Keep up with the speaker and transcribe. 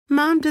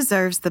Mom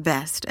deserves the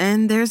best,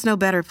 and there's no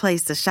better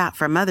place to shop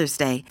for Mother's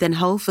Day than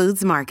Whole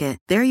Foods Market.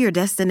 They're your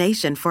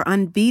destination for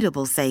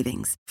unbeatable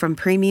savings, from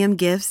premium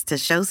gifts to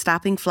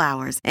show-stopping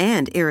flowers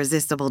and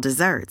irresistible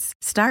desserts.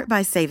 Start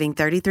by saving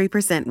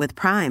 33% with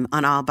Prime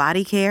on all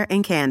body care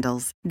and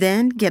candles.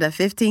 Then get a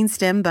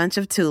 15-stem bunch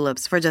of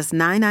tulips for just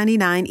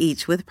 $9.99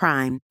 each with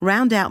Prime.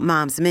 Round out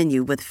Mom's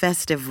menu with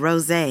festive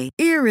rosé,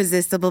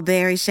 irresistible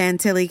berry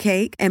chantilly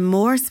cake, and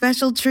more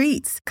special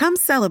treats. Come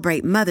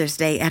celebrate Mother's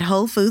Day at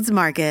Whole Foods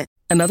Market.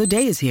 Another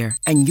day is here,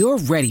 and you're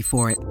ready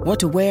for it. What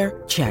to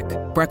wear? Check.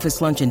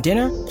 Breakfast, lunch, and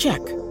dinner? Check.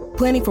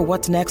 Planning for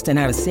what's next and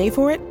how to save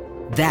for it?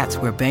 That's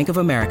where Bank of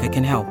America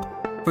can help.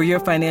 For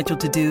your financial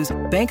to-dos,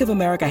 Bank of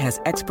America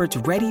has experts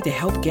ready to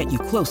help get you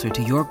closer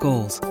to your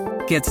goals.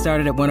 Get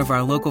started at one of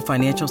our local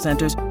financial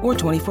centers or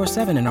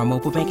 24/7 in our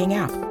mobile banking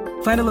app.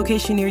 Find a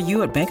location near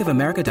you at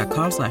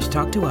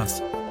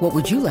bankofamerica.com/talktous. What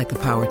would you like the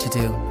power to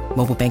do?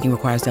 Mobile banking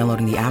requires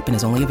downloading the app and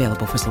is only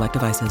available for select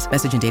devices.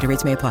 Message and data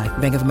rates may apply.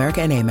 Bank of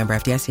America N.A., member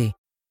FDIC.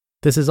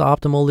 This is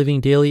Optimal Living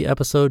Daily,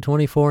 episode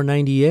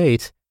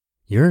 2498.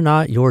 You're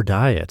not your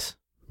diet.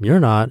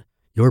 You're not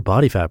your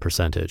body fat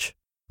percentage.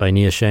 By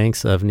Nia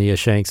Shanks of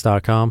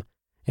niashanks.com.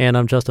 And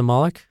I'm Justin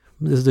Malik.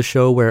 This is the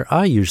show where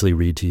I usually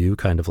read to you,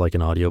 kind of like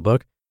an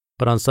audiobook.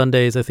 But on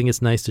Sundays, I think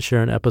it's nice to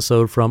share an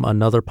episode from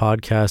another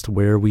podcast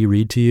where we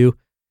read to you.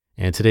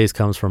 And today's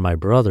comes from my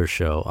brother's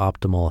show,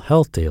 Optimal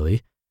Health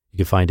Daily. You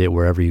can find it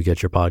wherever you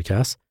get your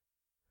podcasts.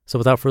 So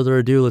without further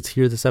ado, let's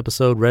hear this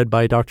episode read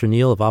by Dr.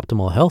 Neil of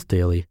Optimal Health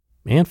Daily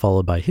and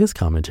followed by his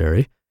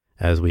commentary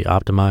as we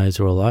optimize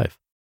your life.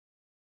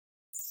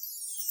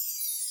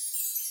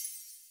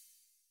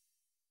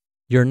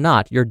 You're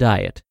not your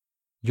diet.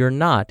 You're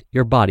not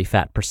your body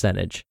fat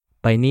percentage.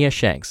 By Nia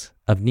Shanks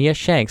of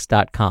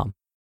niashanks.com.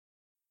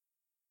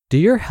 Do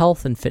your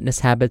health and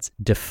fitness habits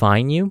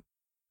define you,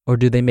 or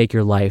do they make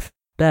your life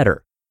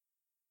better?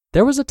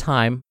 There was a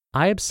time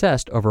I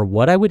obsessed over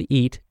what I would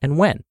eat and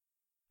when.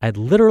 I'd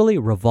literally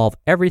revolve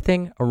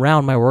everything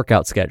around my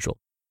workout schedule.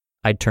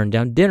 I'd turn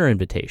down dinner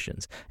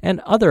invitations and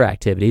other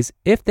activities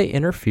if they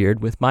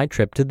interfered with my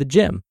trip to the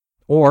gym,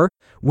 or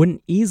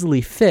wouldn't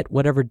easily fit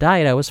whatever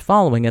diet I was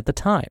following at the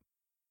time.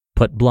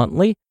 Put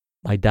bluntly,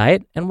 my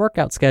diet and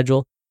workout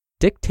schedule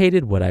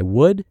dictated what I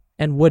would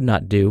and would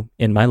not do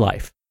in my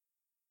life.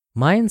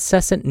 My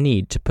incessant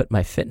need to put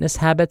my fitness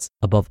habits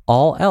above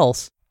all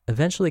else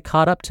eventually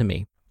caught up to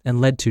me and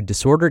led to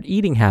disordered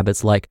eating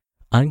habits like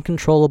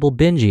uncontrollable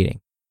binge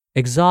eating,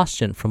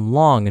 exhaustion from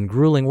long and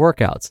grueling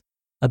workouts,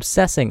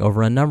 obsessing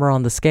over a number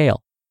on the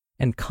scale,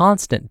 and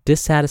constant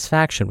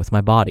dissatisfaction with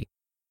my body.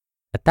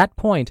 At that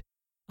point,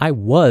 I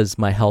was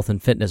my health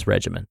and fitness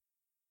regimen.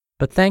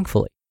 But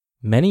thankfully,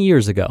 many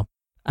years ago,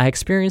 I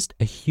experienced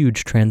a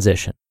huge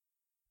transition.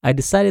 I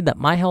decided that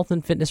my health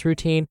and fitness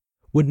routine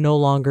would no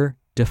longer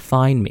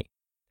define me,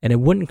 and it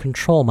wouldn't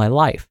control my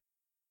life.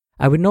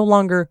 I would no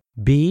longer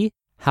be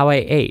how I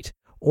ate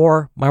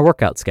or my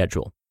workout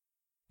schedule.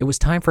 It was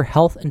time for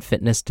health and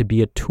fitness to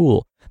be a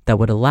tool that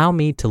would allow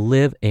me to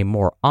live a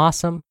more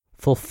awesome,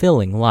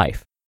 fulfilling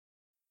life.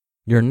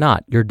 You're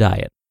not your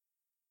diet.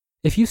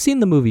 If you've seen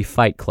the movie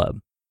Fight Club,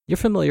 you're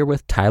familiar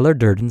with Tyler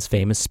Durden's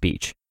famous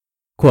speech.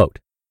 Quote,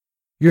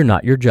 "You're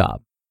not your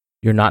job.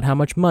 You're not how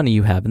much money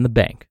you have in the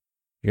bank.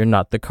 You're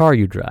not the car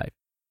you drive.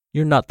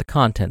 You're not the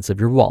contents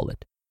of your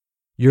wallet.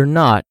 You're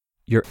not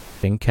your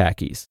effing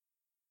khakis."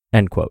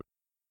 End quote.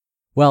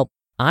 Well,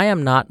 I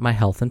am not my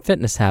health and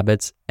fitness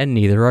habits, and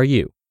neither are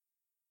you.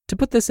 To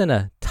put this in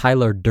a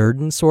Tyler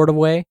Durden sort of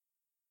way,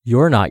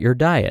 you're not your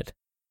diet.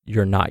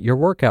 You're not your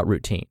workout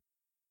routine.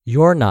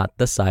 You're not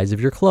the size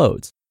of your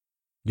clothes.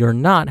 You're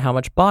not how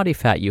much body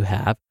fat you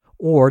have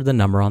or the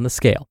number on the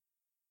scale.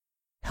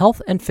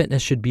 Health and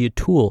fitness should be a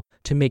tool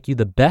to make you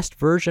the best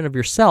version of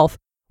yourself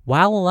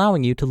while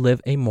allowing you to live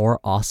a more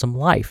awesome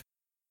life.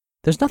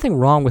 There's nothing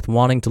wrong with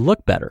wanting to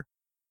look better.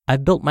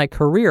 I've built my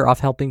career off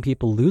helping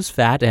people lose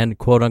fat and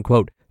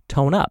quote-unquote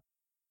tone up.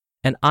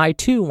 And I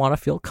too want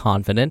to feel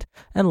confident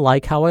and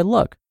like how I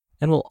look,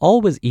 and will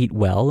always eat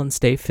well and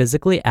stay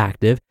physically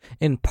active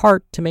in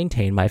part to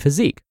maintain my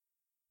physique.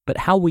 But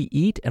how we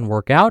eat and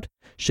work out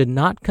should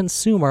not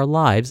consume our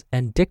lives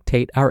and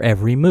dictate our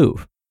every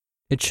move.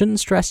 It shouldn't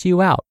stress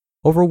you out,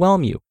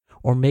 overwhelm you,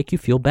 or make you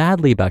feel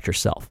badly about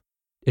yourself.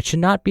 It should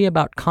not be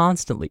about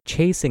constantly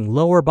chasing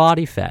lower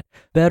body fat,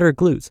 better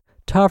glutes,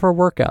 tougher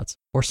workouts,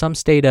 or some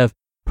state of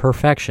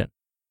perfection.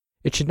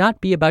 It should not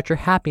be about your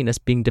happiness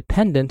being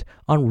dependent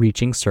on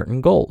reaching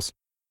certain goals.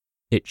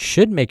 It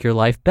should make your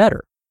life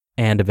better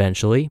and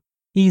eventually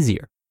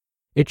easier.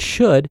 It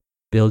should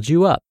build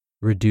you up,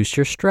 reduce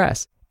your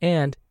stress,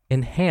 and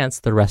enhance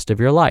the rest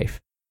of your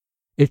life.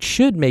 It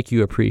should make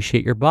you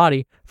appreciate your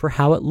body for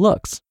how it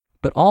looks,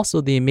 but also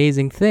the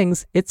amazing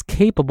things it's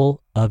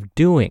capable of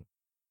doing.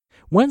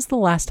 When's the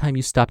last time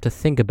you stopped to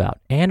think about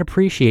and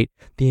appreciate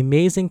the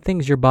amazing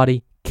things your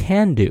body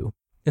can do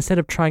instead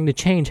of trying to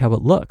change how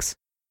it looks?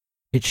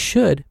 It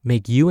should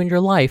make you and your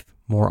life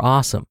more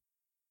awesome.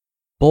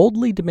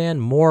 Boldly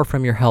demand more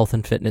from your health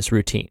and fitness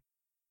routine.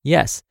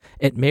 Yes,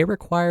 it may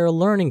require a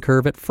learning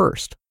curve at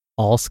first,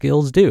 All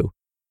skills do,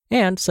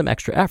 and some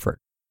extra effort.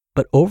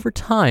 But over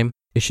time,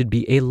 it should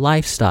be a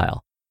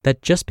lifestyle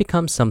that just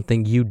becomes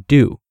something you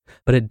do,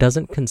 but it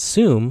doesn't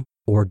consume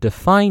or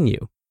define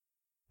you.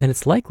 And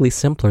it's likely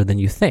simpler than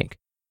you think.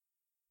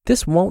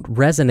 This won't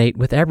resonate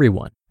with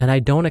everyone, and I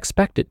don't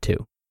expect it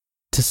to.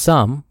 To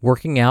some,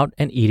 working out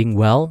and eating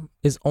well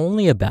is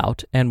only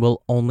about and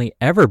will only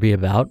ever be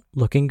about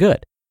looking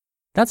good.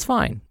 That's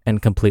fine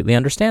and completely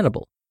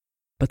understandable.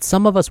 But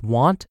some of us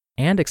want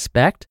and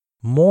expect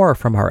more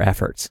from our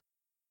efforts.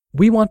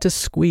 We want to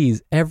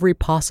squeeze every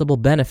possible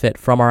benefit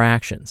from our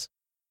actions.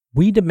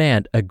 We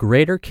demand a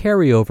greater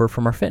carryover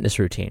from our fitness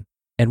routine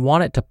and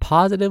want it to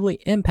positively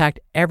impact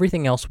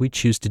everything else we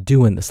choose to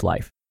do in this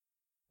life.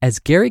 As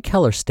Gary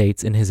Keller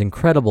states in his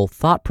incredible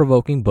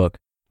thought-provoking book,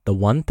 The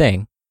One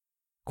Thing,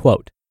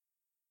 quote,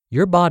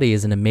 "Your body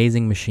is an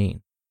amazing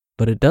machine,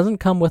 but it doesn't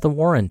come with a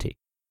warranty.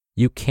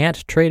 You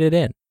can't trade it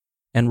in,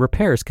 and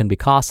repairs can be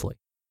costly.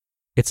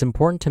 It's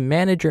important to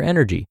manage your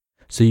energy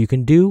so you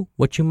can do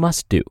what you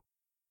must do,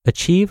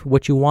 achieve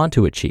what you want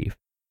to achieve,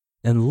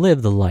 and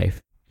live the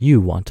life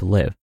you want to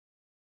live."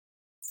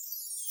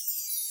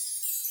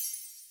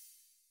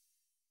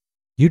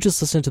 You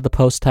just listened to the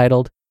post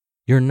titled,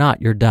 "You're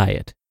Not Your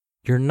Diet.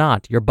 You're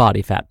Not Your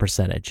Body Fat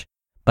Percentage"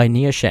 by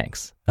Nia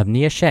Shanks of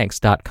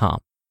niashanks.com.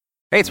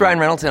 Hey, it's Ryan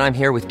Reynolds, and I'm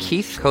here with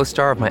Keith,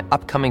 co-star of my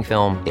upcoming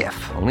film,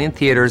 If, only in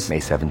theaters May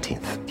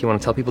 17th. Do you want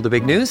to tell people the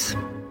big news?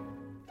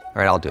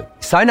 All right, I'll do it.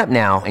 Sign up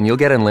now and you'll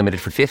get unlimited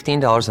for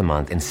 $15 a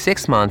month and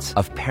 6 months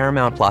of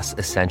Paramount Plus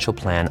Essential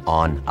Plan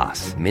on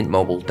us.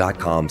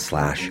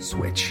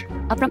 MintMobile.com/switch.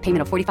 Upfront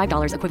payment of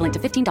 $45 equivalent to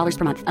 $15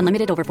 per month.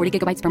 Unlimited over 40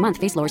 gigabytes per month.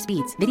 Face lower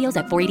speeds. Videos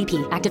at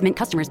 480p. Active Mint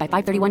customers by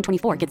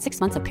 531.24 get 6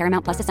 months of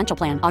Paramount Plus Essential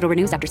Plan. Auto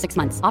renews after 6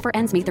 months. Offer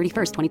ends May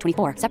 31st,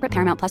 2024. Separate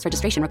Paramount Plus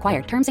registration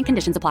required. Terms and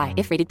conditions apply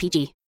if rated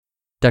PG.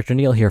 Dr.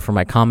 Neal here for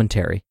my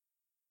commentary.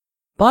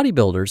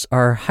 Bodybuilders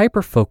are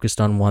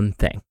hyper-focused on one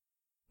thing: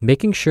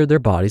 making sure their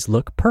bodies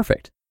look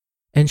perfect,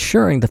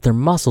 ensuring that their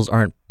muscles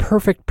are in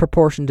perfect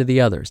proportion to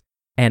the others,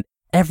 and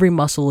every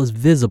muscle is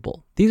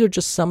visible. These are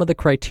just some of the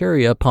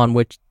criteria upon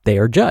which they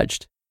are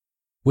judged.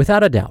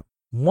 Without a doubt,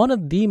 one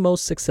of the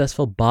most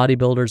successful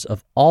bodybuilders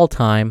of all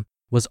time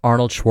was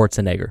Arnold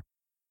Schwarzenegger.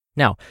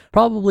 Now,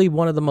 probably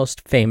one of the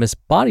most famous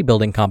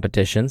bodybuilding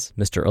competitions,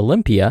 Mr.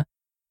 Olympia,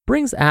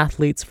 brings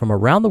athletes from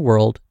around the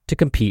world to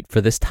compete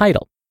for this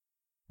title.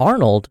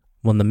 Arnold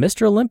won the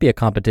Mr. Olympia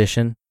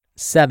competition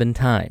 7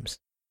 times.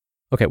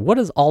 Okay, what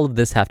does all of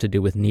this have to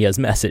do with Nia's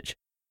message?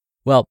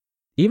 Well,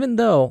 even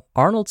though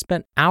Arnold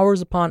spent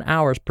hours upon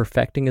hours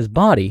perfecting his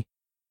body,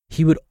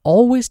 he would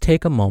always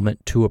take a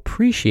moment to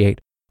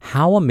appreciate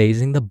how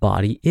amazing the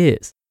body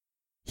is.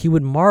 He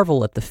would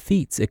marvel at the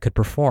feats it could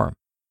perform.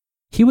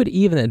 He would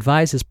even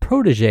advise his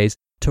protégés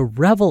to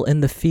revel in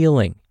the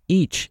feeling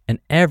each and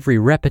every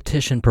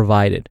repetition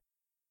provided.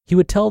 He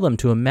would tell them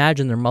to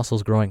imagine their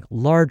muscles growing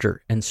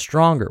larger and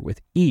stronger with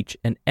each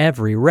and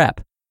every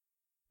rep.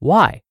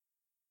 Why?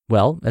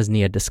 Well, as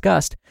Nia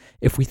discussed,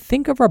 if we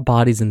think of our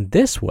bodies in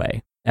this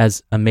way,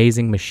 as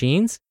amazing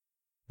machines,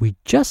 we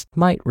just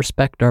might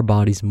respect our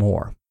bodies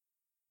more.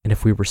 And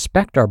if we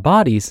respect our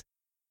bodies,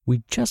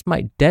 we just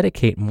might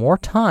dedicate more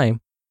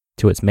time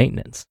to its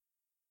maintenance.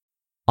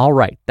 All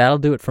right, that'll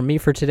do it for me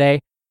for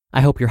today.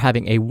 I hope you're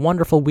having a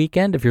wonderful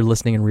weekend if you're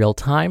listening in real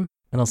time,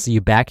 and I'll see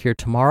you back here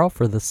tomorrow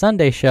for the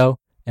Sunday show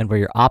and where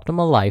your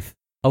optimal life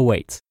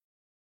awaits.